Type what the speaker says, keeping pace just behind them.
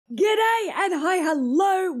G'day and hi,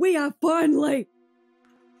 hello. We are finally,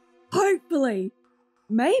 hopefully,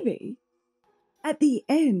 maybe, at the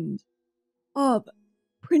end of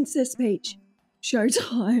Princess Peach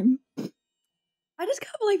Showtime. I just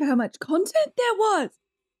can't believe how much content there was.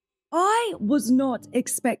 I was not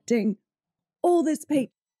expecting all this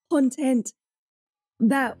Peach content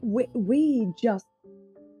that we just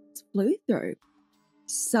flew through.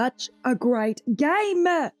 Such a great game.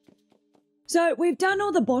 So we've done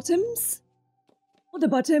all the bottoms,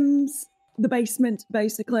 the basement,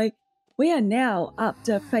 basically. We are now up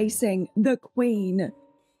to facing the queen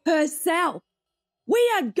herself.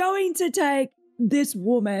 We are going to take this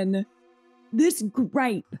woman, this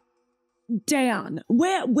grape, down.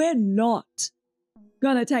 We're not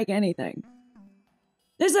gonna take anything.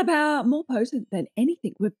 This is a power more potent than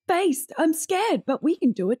anything we've faced. I'm scared, but we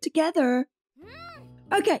can do it together.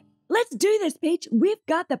 Okay, let's do this, Peach. We've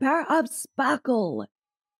got the power of sparkle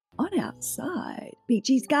on our side.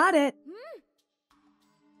 Peachy's got it.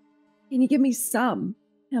 Can you give me some?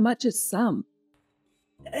 How much is some?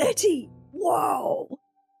 30. Whoa.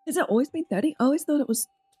 Has it always been 30? I always thought it was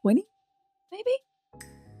 20, maybe?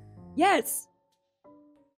 Yes.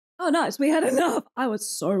 Oh, nice. We had enough. I was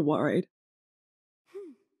so worried.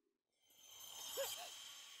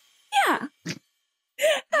 Yeah.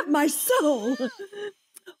 Have my soul.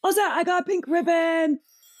 Also, I got a pink ribbon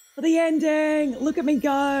for the ending. Look at me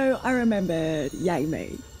go. I remembered. Yay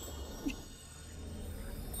me.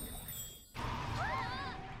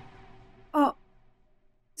 Oh,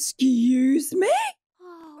 excuse me?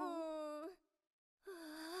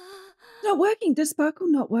 Not working. Does sparkle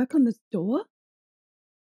not work on this door?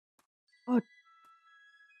 Oh.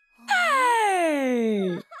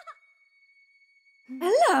 Hey!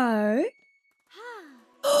 Hello?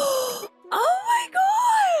 Oh my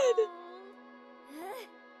god!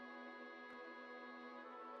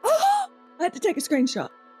 Oh! I had to take a screenshot.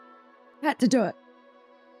 I had to do it.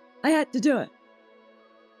 I had to do it.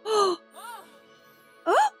 Oh!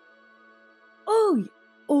 Oh! Oh!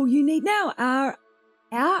 All you need now are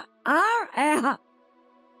our.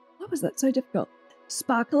 What was that so difficult?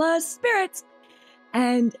 Sparkler spirits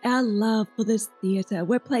and our love for this theatre.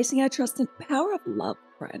 We're placing our trust in the power of love,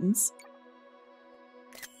 friends.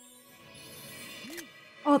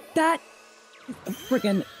 Oh, that is a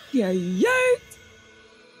friggin' cute.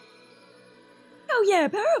 Oh yeah,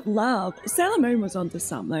 power of love. Sailor Moon was onto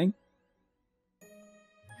something.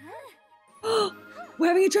 Oh, we're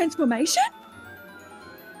having a transformation?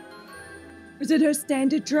 Is it her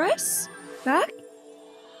standard dress? Back?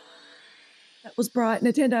 That was bright,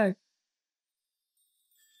 Nintendo.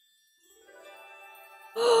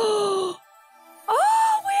 Oh,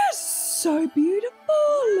 we are so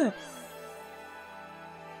beautiful.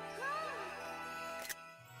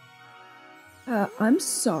 I'm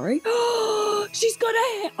sorry. Oh, she's got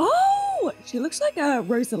a hair. Oh, she looks like a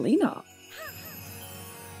Rosalina.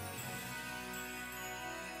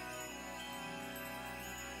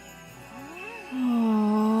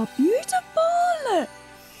 Oh, beautiful.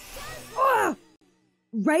 Oh,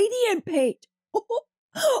 Radiant Peach. What?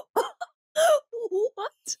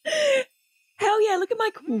 Hell yeah, look at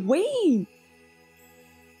my queen.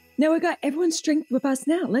 Now we've got everyone's strength with us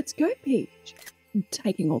now. Let's go, Peach. I'm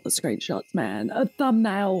taking all the screenshots, man. A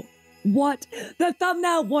thumbnail. What? The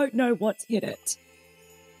thumbnail won't know what's hit it.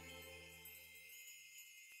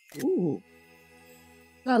 Ooh.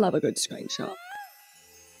 I love a good screenshot.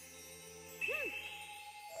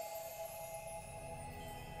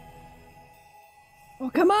 Oh,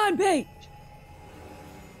 come on, Peach.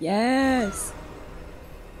 Yes.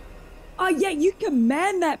 Oh, yeah, you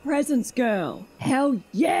command that presence, girl. Hell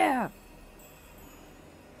yeah.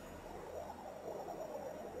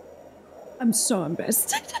 I'm so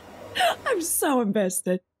invested. I'm so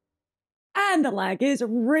invested. And the lag is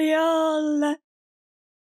real.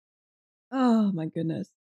 Oh, my goodness.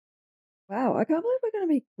 Wow, I can't believe we're going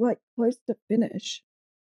to be, like, close to finish.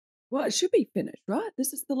 Well, it should be finished, right?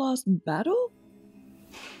 This is the last battle?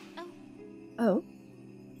 Oh.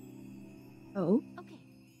 Oh.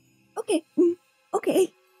 Okay.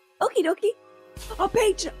 Okay. Okie dokie. Oh,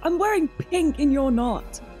 Peach, I'm wearing pink and you're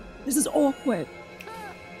not. This is awkward.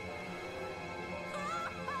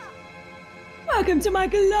 Welcome to my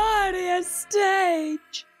glorious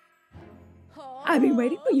stage. I've been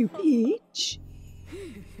waiting for you, Peach.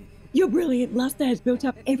 Your brilliant luster has built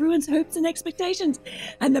up everyone's hopes and expectations,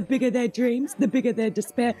 and the bigger their dreams, the bigger their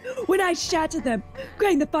despair. When I shatter them,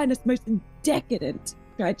 creating the finest, most decadent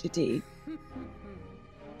tragedy.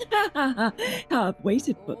 How I've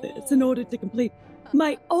waited for this in order to complete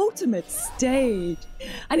my ultimate stage.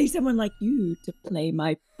 I need someone like you to play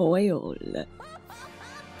my foil.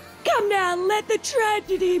 Come now, let the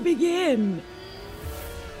tragedy begin.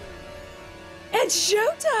 It's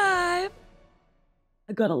showtime.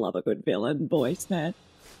 I gotta love a good villain voice, man.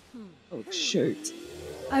 Oh, shoot.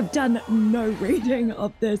 I've done no reading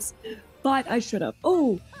of this fight. I should have.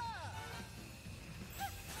 Oh.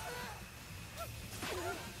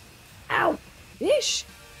 Ow. Fish.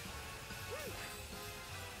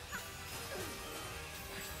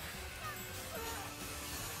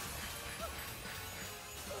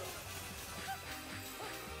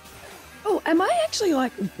 Oh, am I actually,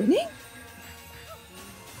 like, winning?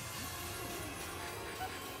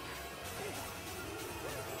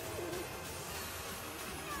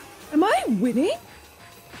 Am I winning?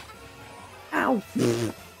 Ow.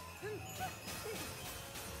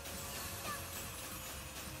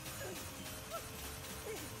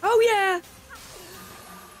 Oh, yeah.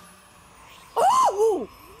 Oh!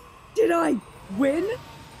 Did I win?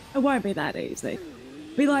 It won't be that easy.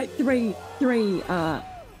 Be like three,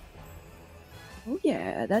 oh,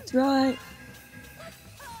 yeah, that's right.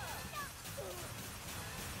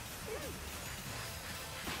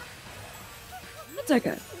 That's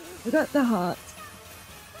okay. We got the hearts.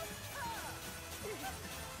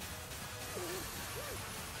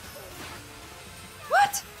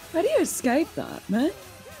 What? How do you escape that, man?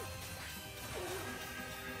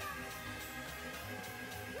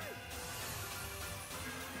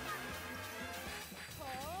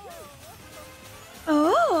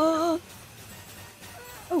 Oh!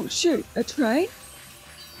 Oh, shoot. A train?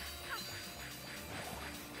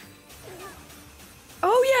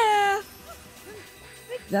 Oh, yeah!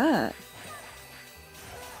 Like that.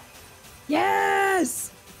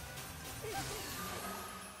 Yes!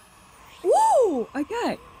 Woo!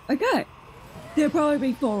 Okay. Okay. There'll probably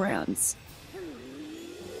be 4 rounds.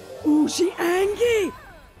 Ooh, she angry!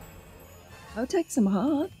 I'll take some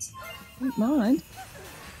hearts. Don't mind.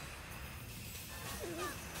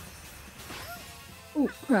 Oh,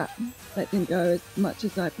 crap. That didn't go as much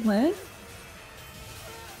as I planned.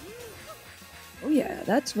 Oh, yeah,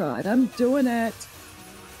 that's right. I'm doing it.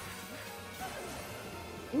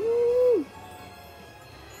 Ooh.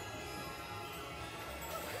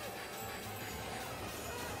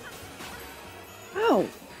 Ow,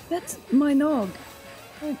 that's my nog.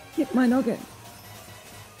 Don't hit my noggin.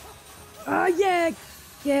 Oh, yeah,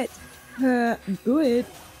 get her good.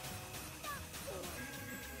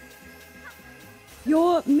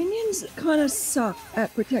 Your minions kind of suck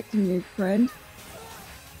at protecting you, friend.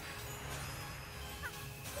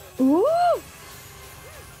 Ooh!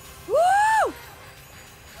 Woo!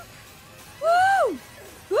 Woo!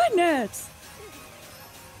 Goodness!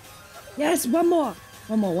 Yes, one more.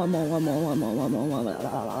 One more.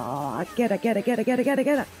 Get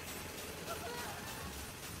it.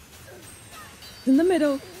 In the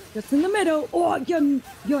middle. Just in the middle. Oh,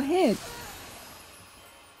 your head.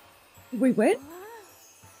 Did we win?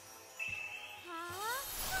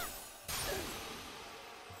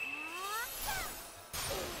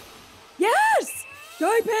 Yes!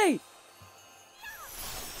 Go, Pete!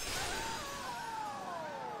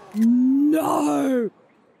 No!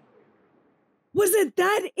 Was it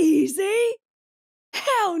that easy?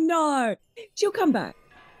 Hell no! She'll come back.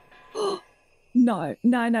 No.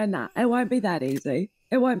 It won't be that easy.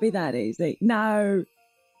 It won't be that easy. No.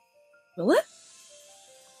 Will it?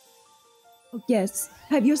 Oh, yes.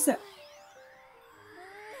 Have yourself.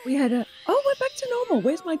 We had a. Oh, we're back to normal.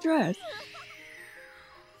 Where's my dress?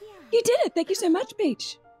 You did it. Thank you so much,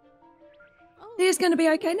 Peach. It's going to be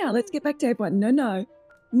okay now. Let's get back to everyone. No.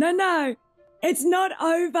 It's not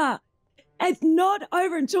over. It's not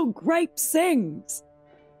over until Grape sings.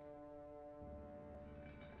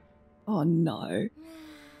 Oh, no.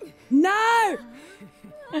 No!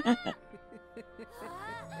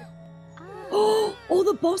 Oh, all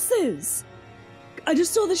the bosses. I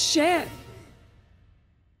just saw the chef.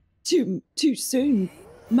 Too soon.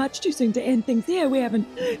 Much too soon to end things here. We haven't.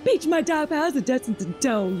 Peach, my dark powers are destined to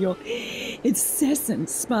dull your incessant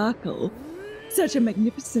sparkle. Such a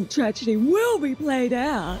magnificent tragedy will be played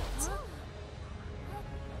out.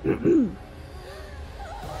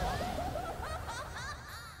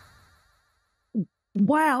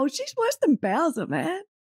 Wow, she's worse than Bowser, man.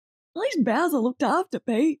 At least Bowser looked after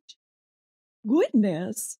Peach.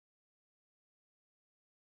 Goodness.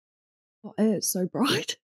 Oh, it's so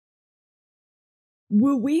bright.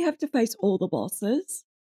 Will we have to face all the bosses?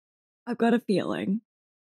 I've got a feeling.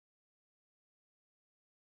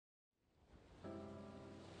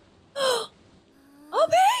 Oh,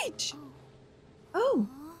 Peach! Oh.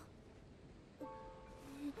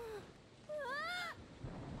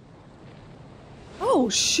 Oh,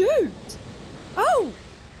 shoot! Oh!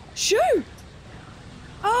 Shoot!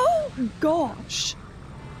 Oh, gosh.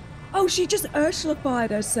 Oh, she just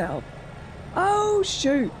Ursulafied herself. Oh,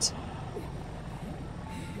 shoot.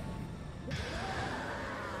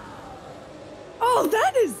 Oh,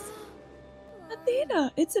 that is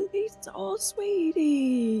Athena. It's in pieces. Oh,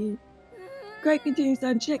 sweetie. Great continues to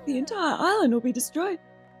uncheck. The entire island will be destroyed.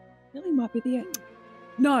 Really might be the end.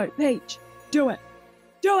 No, Peach. Do it.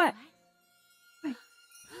 Do it. Wait.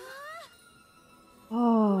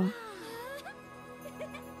 Oh.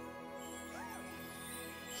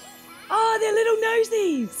 Oh, they're little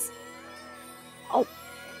nosies. Oh.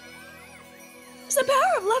 It's the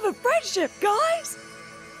power of love and friendship, guys.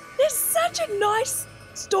 There's such a nice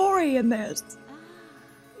story in this.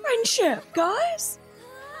 Friendship, guys.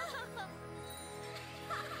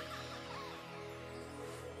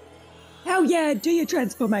 Hell yeah, do your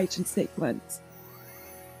transformation sequence.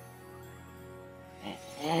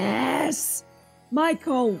 Yes.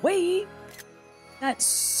 Michael, we. That's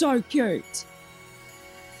so cute.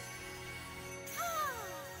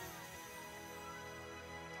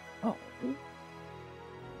 Oh.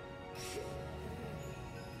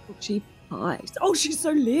 She pies. Oh, she's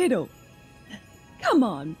so little. Come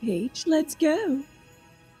on, Peach, let's go.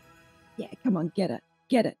 Yeah, come on, get it.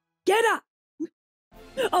 Get it. Get her!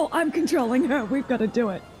 Oh, I'm controlling her. We've got to do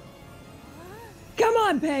it. Come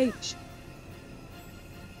on, Peach.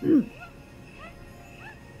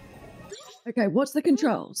 Okay, what's the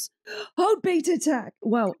controls? Hold B to attack.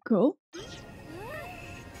 Well, cool.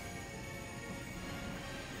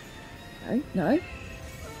 Okay, no.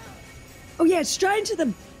 Oh yeah, straight into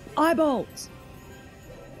the eyeballs.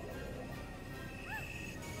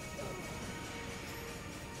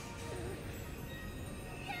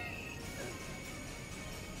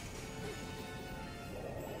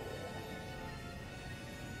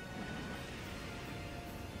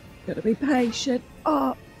 Gotta be patient.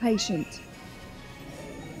 Oh, patient.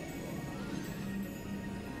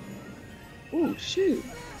 Oh, shoot.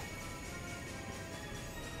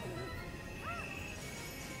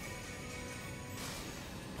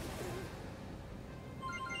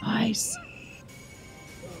 Nice.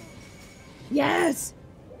 Yes!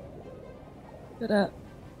 Gotta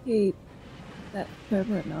keep that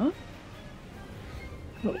further enough.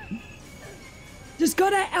 Cool. Just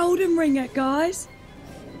gotta Elden Ring it, guys.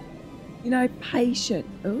 You know, patient.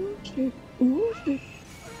 Oh, shoot. Oh, shoot.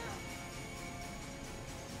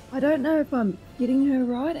 I don't know if I'm getting her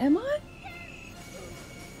right, am I?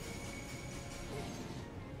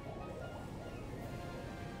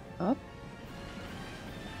 Up.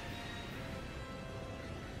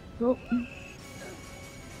 Cool.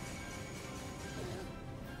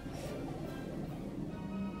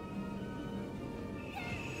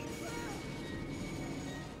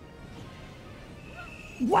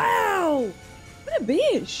 Wow! What a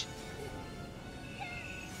bitch!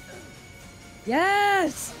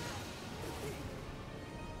 Yes!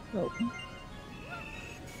 Cool.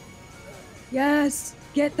 Yes!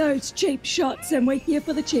 Get those cheap shots, and we're here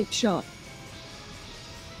for the cheap shot.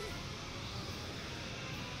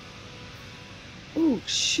 Oh,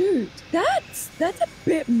 shoot. That's a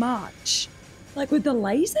bit much. Like with the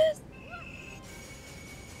lasers?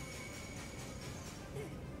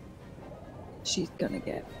 She's gonna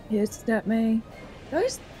get pissed at me.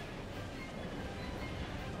 Those...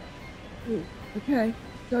 Ooh, okay.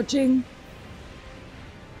 Dodging.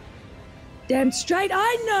 Damn straight.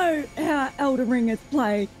 I know how Elden Ring is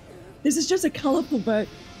played. This is just a colourful book.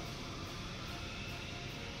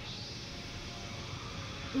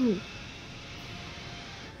 Ooh.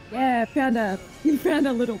 Yeah, you found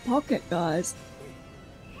a little pocket, guys.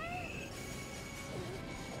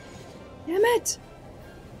 Damn it!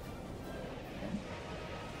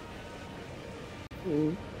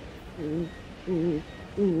 Ooh, ooh, ooh,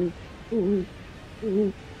 ooh, ooh,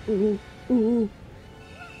 ooh, ooh, ooh.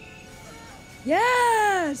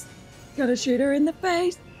 Yes! Gotta shoot her in the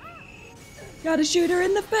face. Gotta shoot her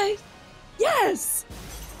in the face. Yes!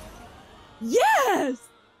 Yes!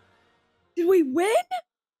 Did we win?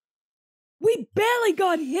 We barely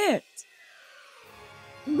got hit.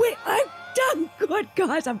 I've done good,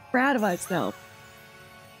 guys. I'm proud of myself.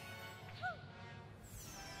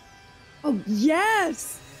 Oh,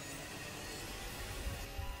 yes!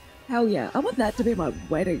 Hell yeah. I want that to be my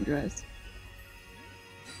wedding dress.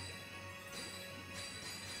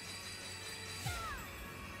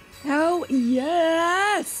 Hell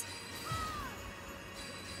yes!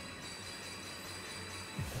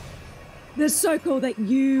 It's so cool that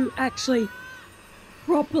you actually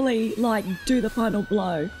properly, like, do the final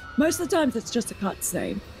blow. Most of the times it's just a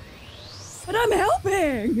cutscene. But I'm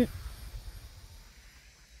helping!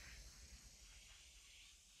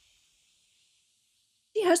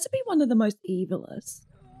 She has has to be one of the most evilest.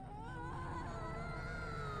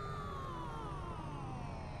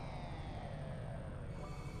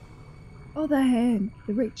 Oh, the hand,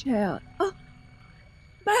 the reach out. Oh,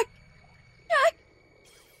 back, back.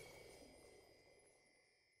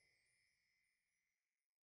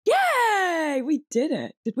 Yay! We did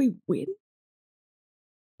it. Did we win?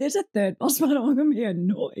 There's a third boss fight. I'm going to be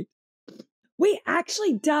annoyed. We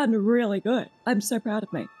actually done really good. I'm so proud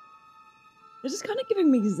of me. This is kind of giving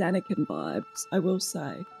me Xanakin vibes, I will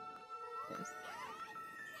say. Yes.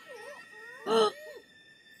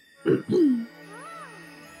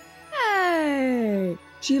 Hey!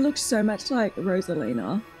 She looks so much like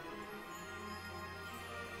Rosalina.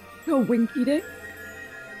 Her winky ding.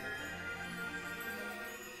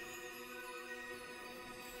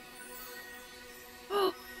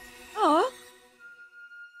 Oh!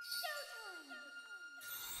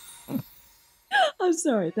 I'm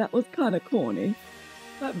sorry, that was kind of corny,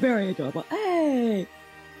 but very adorable. Hey!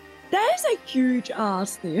 That is a huge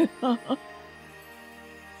ass there.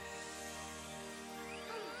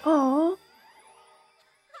 Oh!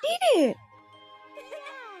 Did it!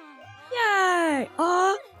 Yay!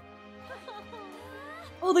 Oh!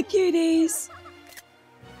 All the cuties!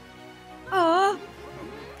 Oh!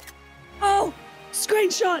 Oh!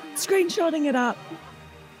 Screenshotting it up.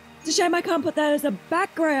 It's a shame I can't put that as a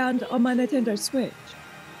background on my Nintendo Switch.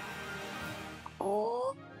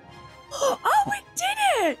 Oh! Oh, we did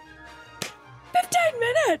it! 15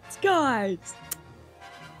 minutes, guys!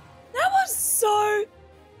 That was so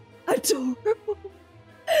adorable.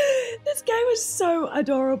 This game was so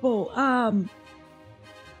adorable. I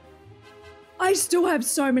still have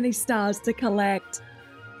so many stars to collect.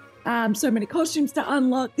 So many costumes to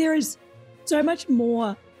unlock. There is so much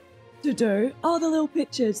more to do. Oh, the little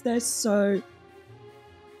pictures. They're so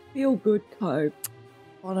feel good, Cope.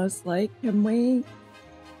 Honestly, can we?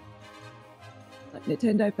 Like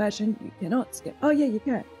Nintendo fashion, you cannot skip. Oh, yeah, you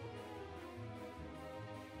can.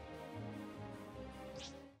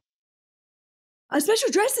 A special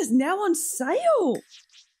dress is now on sale.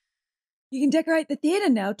 You can decorate the theater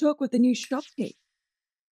now. Talk with the new shopkeep.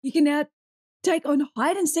 You can now take on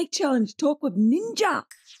hide and seek challenge. Talk with Ninja.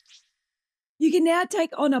 You can now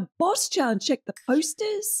take on a boss challenge. Check the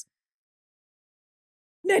posters.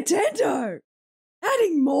 Nintendo!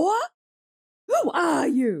 Adding more? Who are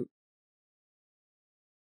you?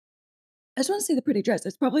 I just want to see the pretty dress.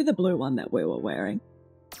 It's probably the blue one that we were wearing.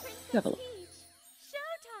 Let's have a look.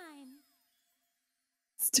 Showtime!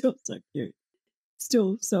 Still so cute.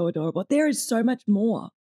 Still so adorable. There is so much more.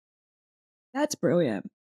 That's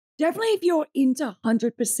brilliant. Definitely if you're into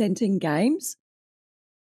 100%ing games,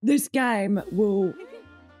 this game will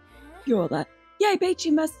cure that. Yay, Peach,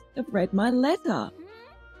 you must have read my letter.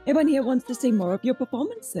 Everyone here wants to see more of your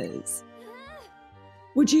performances.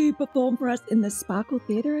 Would you perform for us in the Sparkle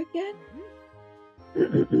Theatre again?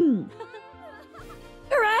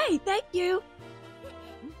 Hooray, thank you.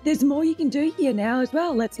 There's more you can do here now as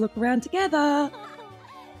well. Let's look around together.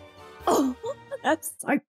 Oh, that's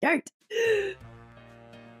so cute.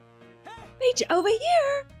 Peach, over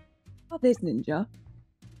here. Oh, there's Ninja.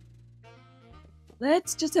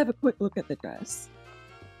 Let's just have a quick look at the dress.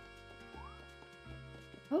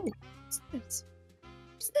 Oh, what's this?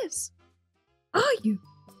 What's this? Are you?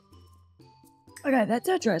 Okay, that's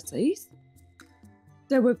our dressies.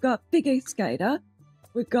 So we've got figure skater,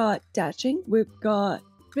 we've got dashing, we've got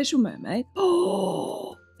special mermaid.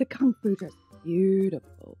 Oh, the kung fu dress,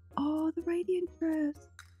 beautiful. Oh, the radiant dress,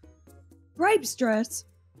 Grape's dress,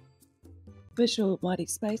 special mighty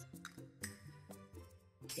space.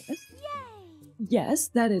 Yes, Yay! yes,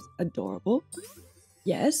 that is adorable.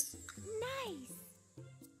 Yes. Nice!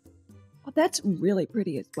 Oh, that's really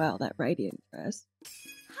pretty as well, that radiant dress.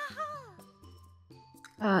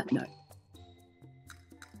 No.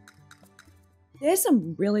 There's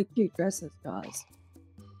some really cute dresses, guys.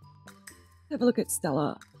 Have a look at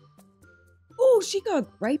Stella. Oh, she got a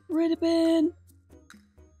grape ribbon.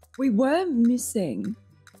 We were missing.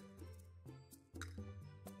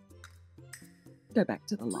 Go back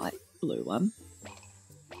to the light blue one.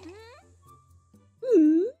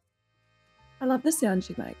 I love the sound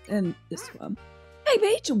she makes. And this one. Hey,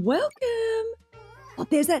 Beach, welcome. Oh,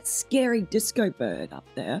 there's that scary disco bird up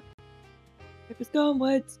there. If it's gone,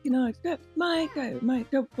 words, you know, scrap might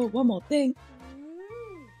go for one more thing.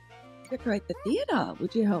 Decorate the theatre.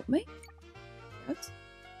 Would you help me? Yes.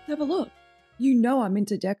 Have a look. You know I'm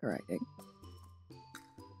into decorating.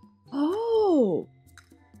 Oh.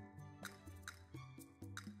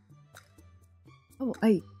 Oh,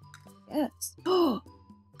 yes. Oh.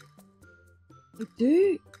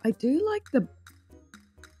 I do like the,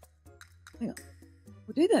 hang on.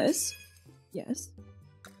 We'll do this. Yes.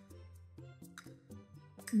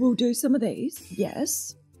 We'll do some of these.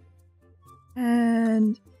 Yes.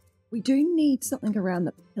 And we do need something around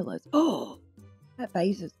the pillars. Oh, that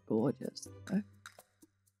vase is gorgeous.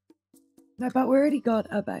 No, but we already got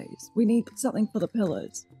a vase. We need something for the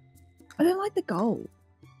pillars. I don't like the gold.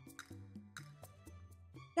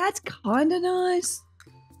 That's kind of nice.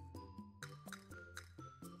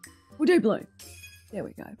 We'll do blue. There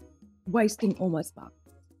we go. Wasting all my spark.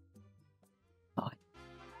 Fine.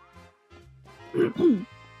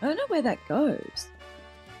 I don't know where that goes.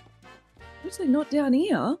 Obviously not down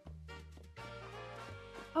here.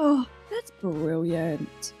 Oh, that's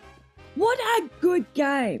brilliant. What a good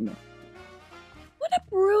game. What a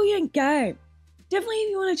brilliant game. Definitely if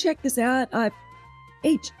you want to check this out,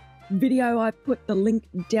 each video I put the link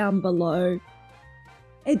down below.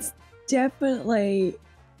 It's definitely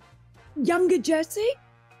younger Jessie.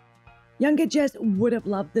 Younger Jess would have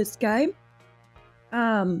loved this game.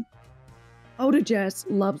 Older Jess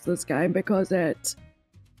loves this game because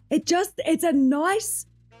it's a nice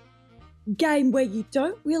game where you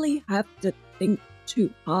don't really have to think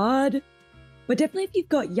too hard. But definitely if you've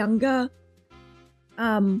got younger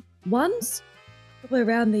ones, probably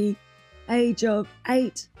around the age of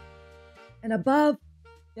 8 and above,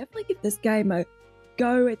 definitely give this game a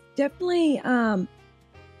go. It's definitely I've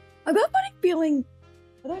got a funny feeling.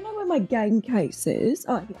 I don't know where my game case is.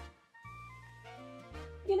 Oh, yeah.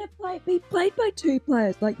 You're gonna be played by 2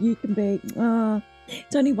 players. Like you can be.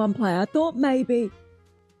 It's only 1 player. I thought maybe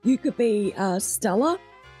you could be Stella,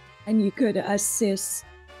 and you could assist,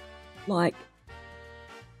 like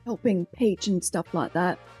helping Peach and stuff like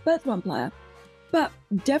that. But it's 1 player. But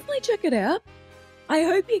definitely check it out. I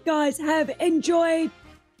hope you guys have enjoyed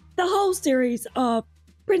the whole series of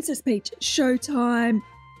Princess Peach Showtime.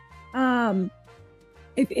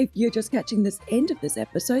 If you're just catching this end of this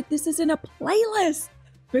episode, this is in a playlist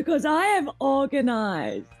because I am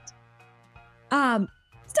organized.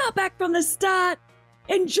 Start back from the start.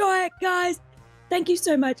 Enjoy it, guys. Thank you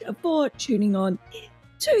so much for tuning on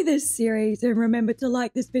to this series, and remember to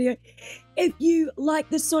like this video if you like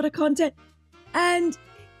this sort of content, and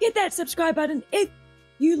hit that subscribe button if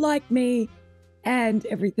you like me and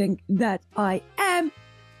everything that I am,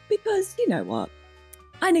 because you know what?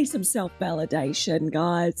 I need some self-validation,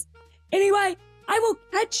 guys. Anyway, I will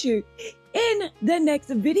catch you in the next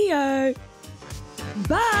video.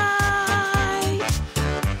 Bye!